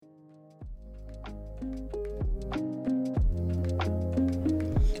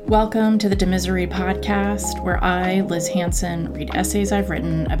Welcome to the Demisery podcast, where I, Liz Hansen, read essays I've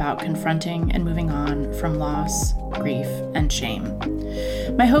written about confronting and moving on from loss, grief, and shame.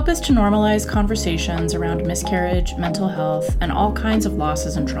 My hope is to normalize conversations around miscarriage, mental health, and all kinds of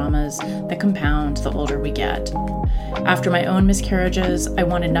losses and traumas that compound the older we get. After my own miscarriages, I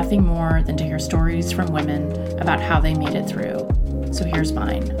wanted nothing more than to hear stories from women about how they made it through. So here's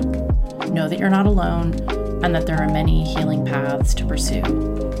mine. Know that you're not alone and that there are many healing paths to pursue.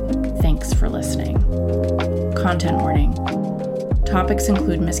 Thanks for listening. Content warning. Topics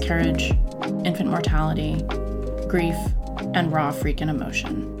include miscarriage, infant mortality, grief, and raw freaking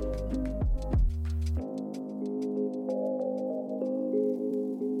emotion.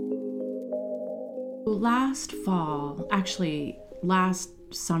 Last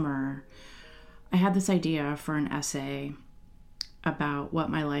summer, I had this idea for an essay about what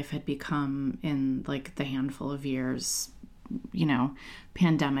my life had become in the handful of years,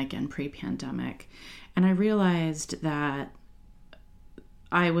 pandemic and pre-pandemic. And I realized that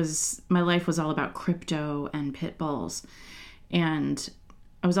my life was all about crypto and pit bulls. And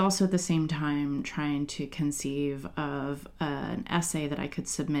I was also at the same time trying to conceive of an essay that I could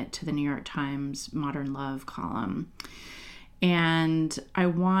submit to the New York Times Modern Love column. And I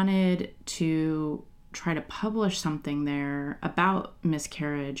wanted to try to publish something there about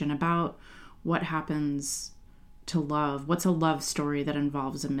miscarriage and about what happens to love. What's a love story that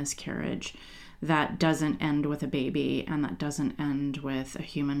involves a miscarriage that doesn't end with a baby and that doesn't end with a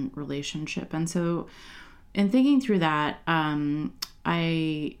human relationship? And so in thinking through that, I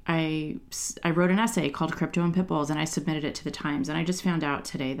wrote an essay called Crypto and Pitbulls, and I submitted it to the Times. And I just found out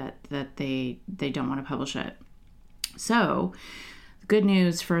today that they don't want to publish it. So good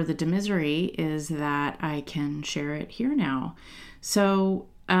news for the Demisery is that I can share it here now. So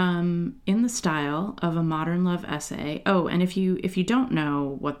in the style of a Modern Love essay. Oh, and if you don't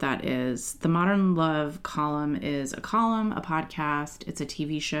know what that is, the Modern Love column is a column, a podcast, it's a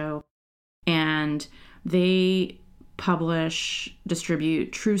TV show, and they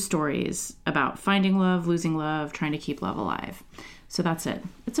distribute true stories about finding love, losing love, trying to keep love alive. So that's it.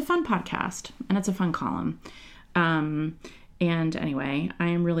 It's a fun podcast and it's a fun column. And anyway, I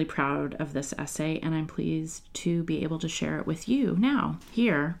am really proud of this essay, and I'm pleased to be able to share it with you now,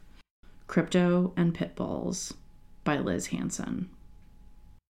 here. Crypto and Pitbulls by Liz Hansen.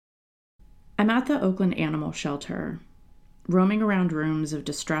 I'm at the Oakland Animal Shelter, roaming around rooms of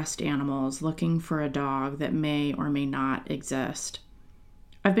distressed animals looking for a dog that may or may not exist.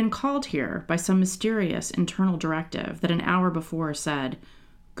 I've been called here by some mysterious internal directive that an hour before said,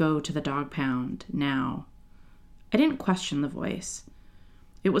 "Go to the dog pound, now." I didn't question the voice.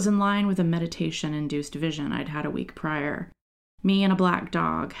 It was in line with a meditation-induced vision I'd had a week prior. Me and a black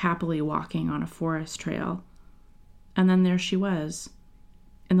dog happily walking on a forest trail. And then there she was,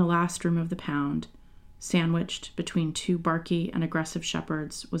 in the last room of the pound. Sandwiched between two barky and aggressive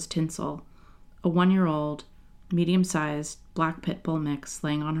shepherds was Tinsel, a 1-year-old, medium-sized black pit bull mix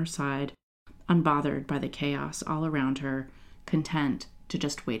laying on her side, unbothered by the chaos all around her, content to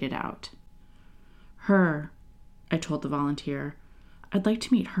just wait it out. Her, I told the volunteer. I'd like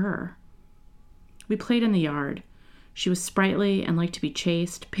to meet her. We played in the yard. She was sprightly and liked to be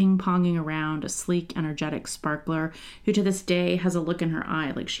chased, ping-ponging around, a sleek, energetic sparkler who to this day has a look in her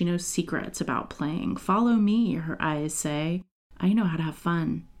eye like she knows secrets about playing. Follow me, her eyes say. I know how to have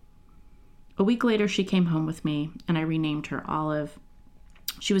fun. A week later, she came home with me, and I renamed her Olive.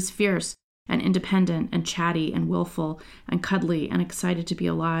 She was fierce and independent and chatty and willful and cuddly and excited to be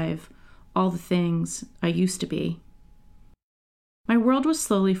alive. All the things I used to be. My world was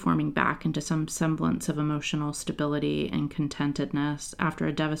slowly forming back into some semblance of emotional stability and contentedness after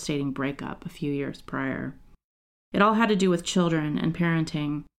a devastating breakup a few years prior. It all had to do with children and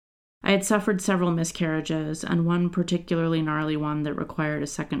parenting. I had suffered several miscarriages, and one particularly gnarly one that required a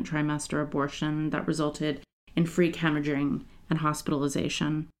second trimester abortion that resulted in freak hemorrhaging and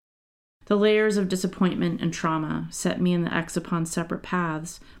hospitalization. The layers of disappointment and trauma set me and the ex upon separate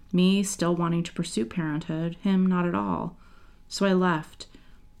paths, me still wanting to pursue parenthood, him not at all. So I left,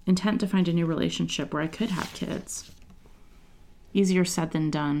 intent to find a new relationship where I could have kids. Easier said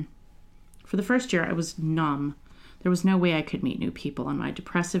than done. For the first year, I was numb. There was no way I could meet new people, and my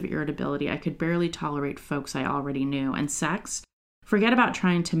depressive irritability, I could barely tolerate folks I already knew. And sex? Forget about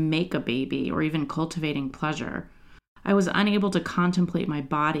trying to make a baby or even cultivating pleasure. I was unable to contemplate my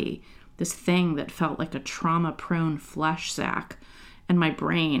body, this thing that felt like a trauma-prone flesh sack, and my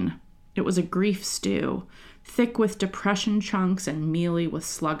brain. It was a grief stew, thick with depression chunks and mealy with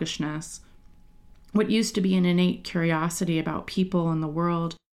sluggishness. What used to be an innate curiosity about people and the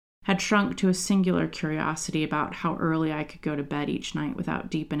world had shrunk to a singular curiosity about how early I could go to bed each night without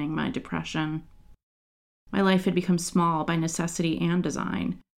deepening my depression. My life had become small by necessity and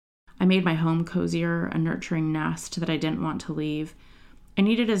design. I made my home cozier, a nurturing nest that I didn't want to leave. I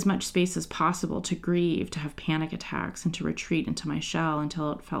needed as much space as possible to grieve, to have panic attacks, and to retreat into my shell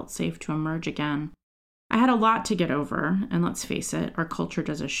until it felt safe to emerge again. I had a lot to get over, and let's face it, our culture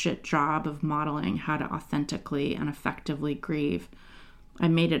does a shit job of modeling how to authentically and effectively grieve. I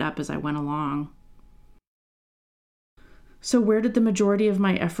made it up as I went along. So where did the majority of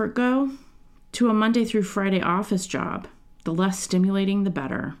my effort go? To a Monday through Friday office job. The less stimulating, the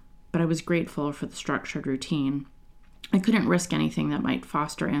better, but I was grateful for the structured routine. I couldn't risk anything that might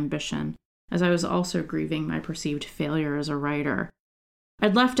foster ambition, as I was also grieving my perceived failure as a writer.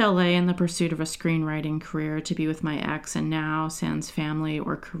 I'd left LA in the pursuit of a screenwriting career to be with my ex, and now, sans family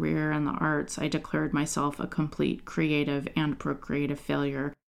or career in the arts, I declared myself a complete creative and procreative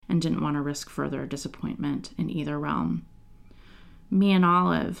failure and didn't want to risk further disappointment in either realm. Me and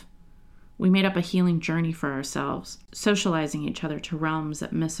Olive, we made up a healing journey for ourselves, socializing each other to realms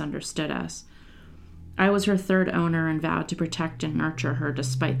that misunderstood us. I was her third owner and vowed to protect and nurture her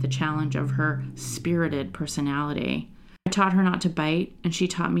despite the challenge of her spirited personality. I taught her not to bite, and she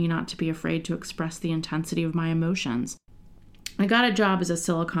taught me not to be afraid to express the intensity of my emotions. I got a job as a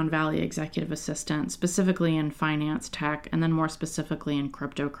Silicon Valley executive assistant, specifically in finance tech, and then more specifically in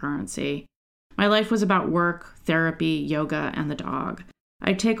cryptocurrency. My life was about work, therapy, yoga, and the dog.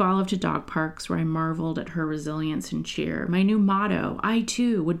 I'd take Olive to dog parks where I marveled at her resilience and cheer. My new motto, I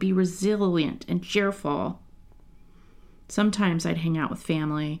too would be resilient and cheerful. Sometimes I'd hang out with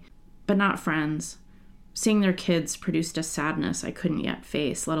family, but not friends. Seeing their kids produced a sadness I couldn't yet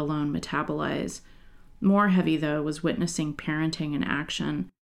face, let alone metabolize. More heavy, though, was witnessing parenting in action.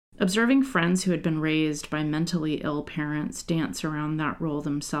 Observing friends who had been raised by mentally ill parents dance around that role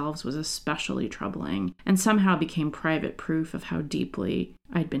themselves was especially troubling, and somehow became private proof of how deeply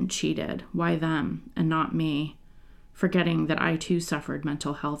I'd been cheated. Why them, and not me? Forgetting that I too suffered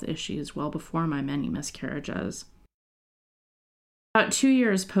mental health issues well before my many miscarriages. About 2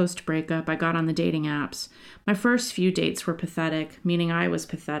 years post-breakup, I got on the dating apps. My first few dates were pathetic, meaning I was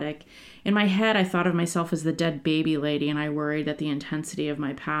pathetic. In my head, I thought of myself as the dead baby lady, and I worried that the intensity of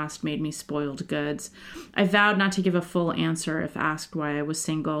my past made me spoiled goods. I vowed not to give a full answer if asked why I was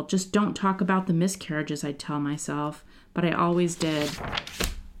single. Just don't talk about the miscarriages, I'd tell myself. But I always did.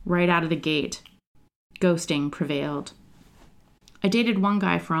 Right out of the gate. Ghosting prevailed. I dated one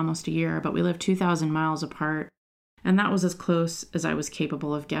guy for almost a year, but we lived 2,000 miles apart. And that was as close as I was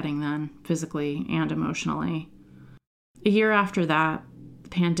capable of getting then, physically and emotionally. A year after that, the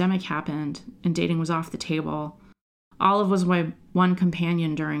pandemic happened, and dating was off the table. Olive was my one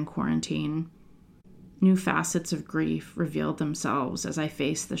companion during quarantine. New facets of grief revealed themselves as I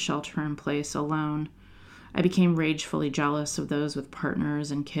faced the shelter-in-place alone. I became ragefully jealous of those with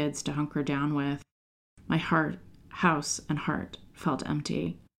partners and kids to hunker down with. My house and heart felt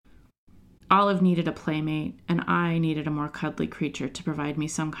empty. Olive needed a playmate, and I needed a more cuddly creature to provide me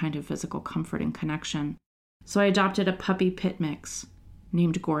some kind of physical comfort and connection. So I adopted a puppy pit mix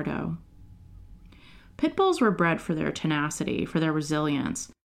named Gordo. Pit bulls were bred for their tenacity, for their resilience.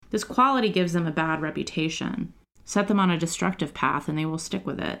 This quality gives them a bad reputation. Set them on a destructive path, and they will stick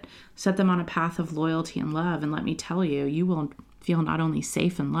with it. Set them on a path of loyalty and love, and let me tell you, you will feel not only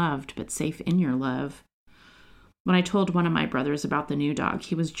safe and loved, but safe in your love. When I told one of my brothers about the new dog,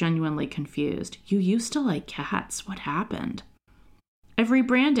 he was genuinely confused. You used to like cats. What happened? I've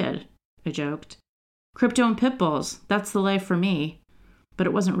rebranded, I joked. Crypto and pit bulls. That's the life for me. But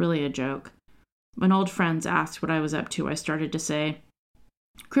it wasn't really a joke. When old friends asked what I was up to, I started to say,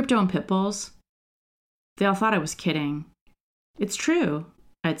 Crypto and pit bulls? They all thought I was kidding. It's true,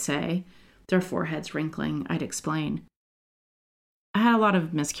 I'd say. Their foreheads wrinkling, I'd explain. I had a lot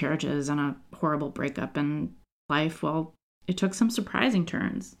of miscarriages and a horrible breakup, and life, well, it took some surprising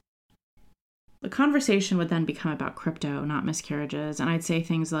turns. The conversation would then become about crypto, not miscarriages, and I'd say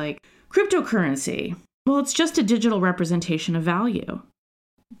things like, cryptocurrency, well, it's just a digital representation of value.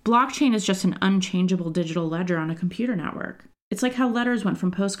 Blockchain is just an unchangeable digital ledger on a computer network. It's like how letters went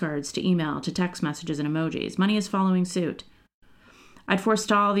from postcards to email to text messages and emojis. Money is following suit. I'd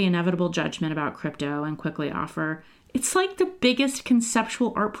forestall the inevitable judgment about crypto and quickly offer, it's like the biggest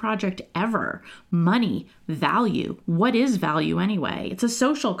conceptual art project ever. Money, value. What is value anyway? It's a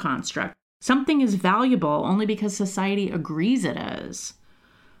social construct. Something is valuable only because society agrees it is.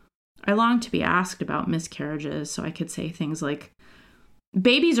 I longed to be asked about miscarriages so I could say things like,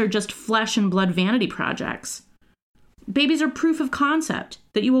 babies are just flesh and blood vanity projects. Babies are proof of concept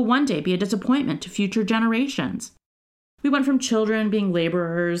that you will one day be a disappointment to future generations. We went from children being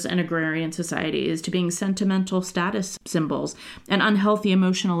laborers and agrarian societies to being sentimental status symbols and unhealthy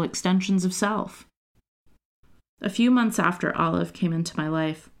emotional extensions of self. A few months after Olive came into my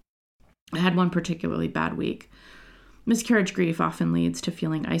life, I had one particularly bad week. Miscarriage grief often leads to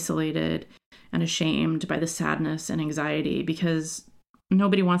feeling isolated and ashamed by the sadness and anxiety because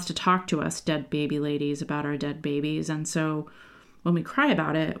nobody wants to talk to us dead baby ladies about our dead babies, and so when we cry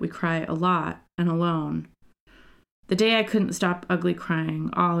about it, we cry a lot and alone. The day I couldn't stop ugly crying,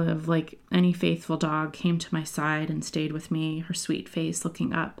 Olive, like any faithful dog, came to my side and stayed with me, her sweet face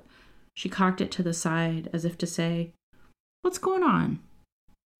looking up. She cocked it to the side as if to say, "What's going on?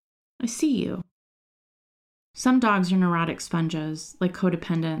 I see you." Some dogs are neurotic sponges, like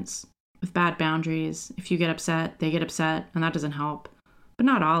codependents, with bad boundaries. If you get upset, they get upset, and that doesn't help. But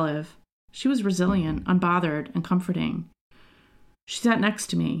not Olive. She was resilient, unbothered, and comforting. She sat next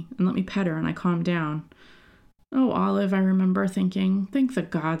to me and let me pet her, and I calmed down. "Oh, Olive," I remember thinking, "thank the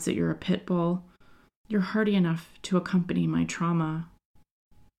gods that you're a pit bull. You're hardy enough to accompany my trauma."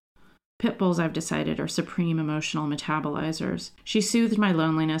 Pit bulls, I've decided, are supreme emotional metabolizers. She soothed my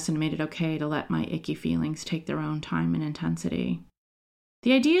loneliness and made it okay to let my icky feelings take their own time and intensity.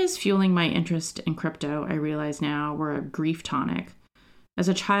 The ideas fueling my interest in crypto, I realize now, were a grief tonic. As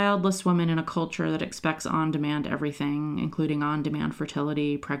a childless woman in a culture that expects on-demand everything, including on-demand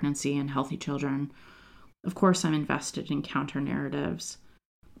fertility, pregnancy, and healthy children, of course I'm invested in counter-narratives.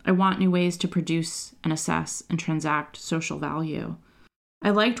 I want new ways to produce and assess and transact social value. I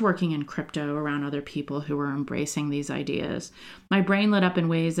liked working in crypto around other people who were embracing these ideas. My brain lit up in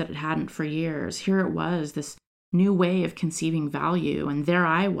ways that it hadn't for years. Here it was, this new way of conceiving value, and there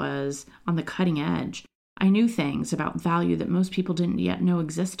I was on the cutting edge. I knew things about value that most people didn't yet know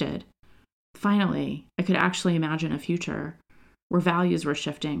existed. Finally, I could actually imagine a future where values were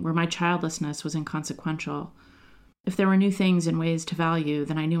shifting, where my childlessness was inconsequential. If there were new things and ways to value,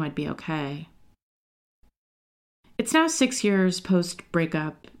 then I knew I'd be okay. It's now 6 years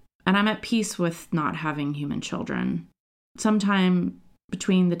post-breakup, and I'm at peace with not having human children. Sometime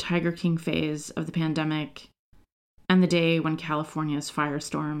between the Tiger King phase of the pandemic and the day when California's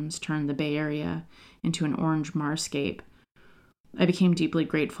firestorms turned the Bay Area into an orange marscape, I became deeply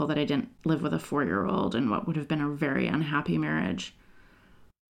grateful that I didn't live with a 4-year-old in what would have been a very unhappy marriage.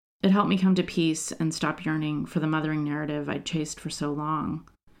 It helped me come to peace and stop yearning for the mothering narrative I'd chased for so long.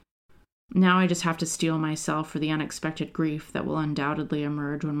 Now I just have to steel myself for the unexpected grief that will undoubtedly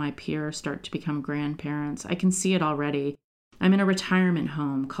emerge when my peers start to become grandparents. I can see it already. I'm in a retirement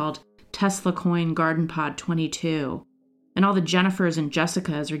home called Tesla Coin Garden Pod 22, and all the Jennifers and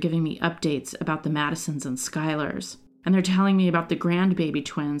Jessicas are giving me updates about the Madisons and Skylers. And they're telling me about the grandbaby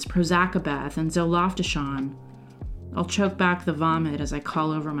twins, Prozacabeth and Zoloftashan. I'll choke back the vomit as I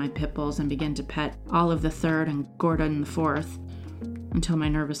call over my pit bulls and begin to pet Olive the Third and Gordon the Fourth until my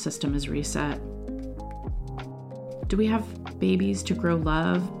nervous system is reset. Do we have babies to grow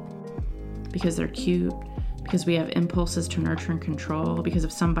love because they're cute, because we have impulses to nurture and control, because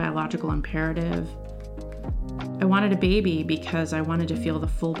of some biological imperative? I wanted a baby because I wanted to feel the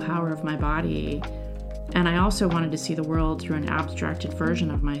full power of my body. And I also wanted to see the world through an abstracted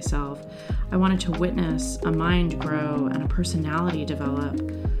version of myself. I wanted to witness a mind grow and a personality develop.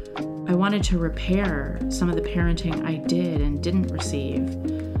 I wanted to repair some of the parenting I did and didn't receive.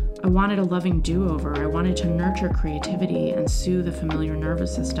 I wanted a loving do-over. I wanted to nurture creativity and soothe the familiar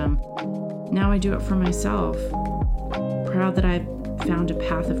nervous system. Now I do it for myself. Proud that I've found a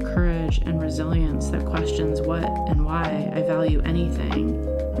path of courage and resilience that questions what and why I value anything.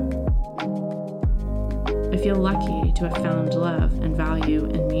 I feel lucky to have found love and value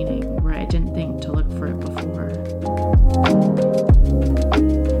and meaning where I didn't think to look for it before.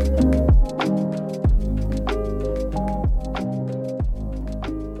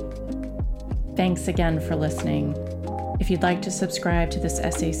 Thanks again for listening. If you'd like to subscribe to this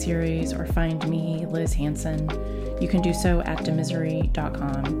essay series or find me, Liz Hansen, you can do so at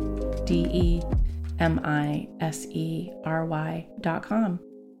demisery.com, DEMISERY.com.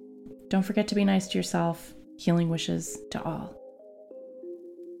 Don't forget to be nice to yourself. Healing wishes to all.